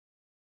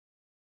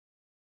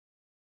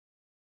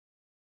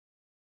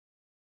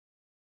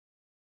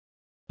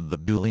The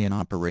boolean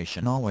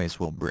operation always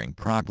will bring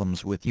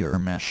problems with your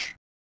mesh.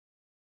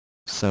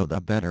 So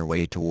the better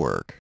way to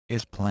work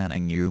is plan a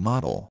new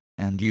model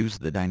and use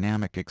the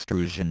dynamic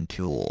extrusion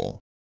tool.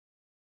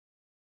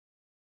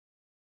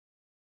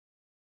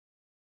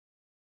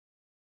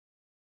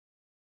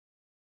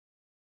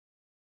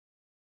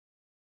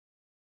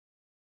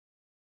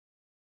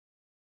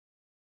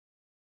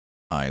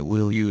 I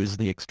will use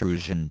the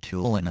extrusion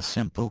tool in a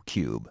simple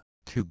cube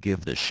to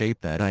give the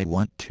shape that I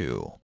want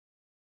to.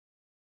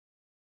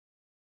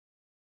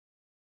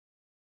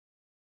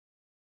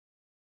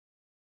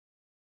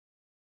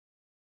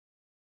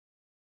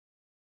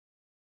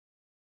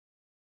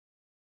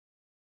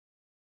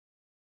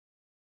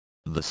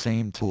 The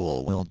same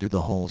tool will do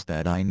the holes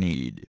that I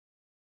need.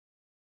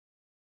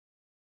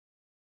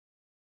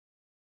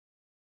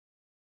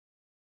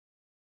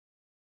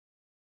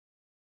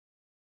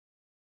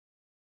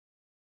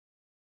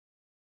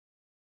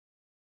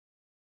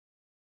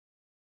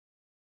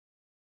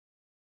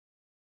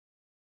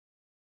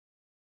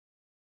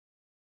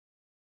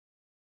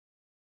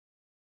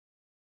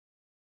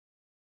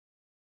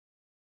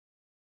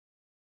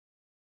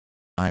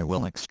 I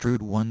will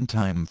extrude one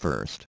time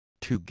first,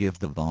 to give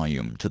the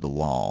volume to the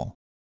wall.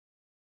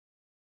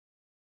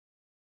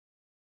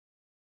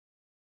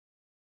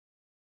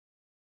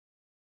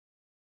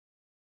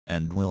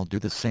 And we'll do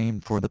the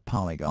same for the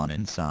polygon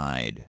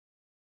inside.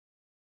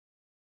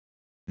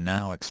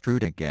 Now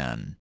extrude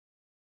again.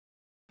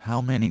 How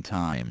many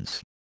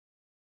times?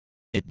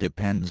 It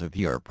depends of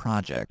your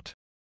project.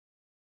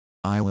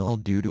 I will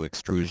do 2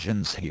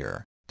 extrusions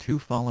here, to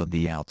follow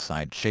the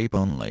outside shape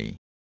only.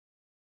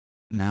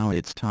 Now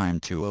it's time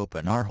to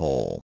open our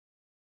hole.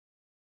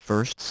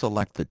 First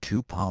select the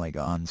 2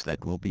 polygons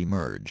that will be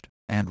merged,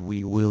 and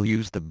we will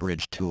use the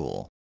bridge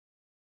tool.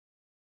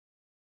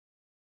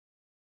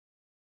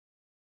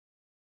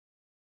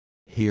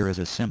 Here is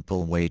a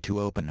simple way to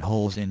open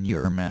holes in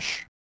your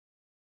mesh.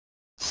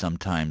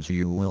 Sometimes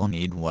you will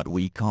need what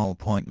we call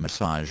point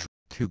massage,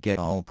 to get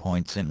all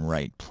points in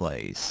right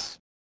place.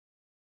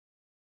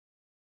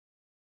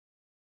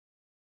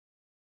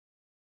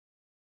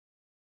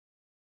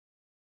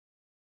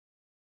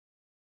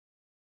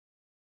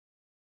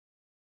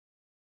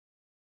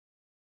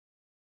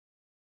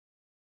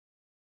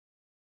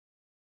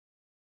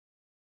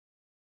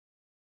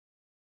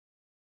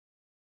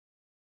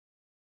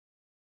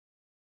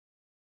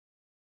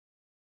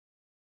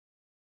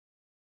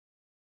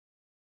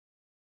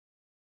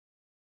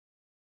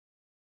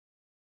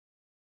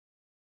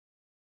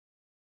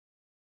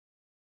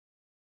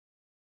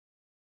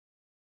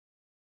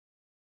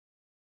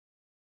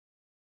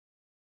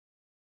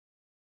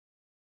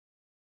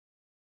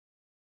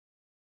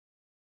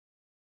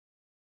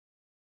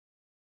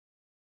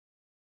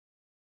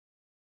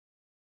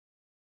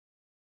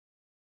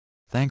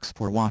 Thanks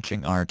for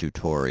watching our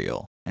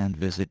tutorial, and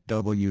visit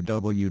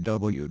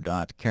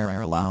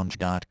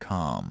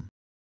www.careerlounge.com.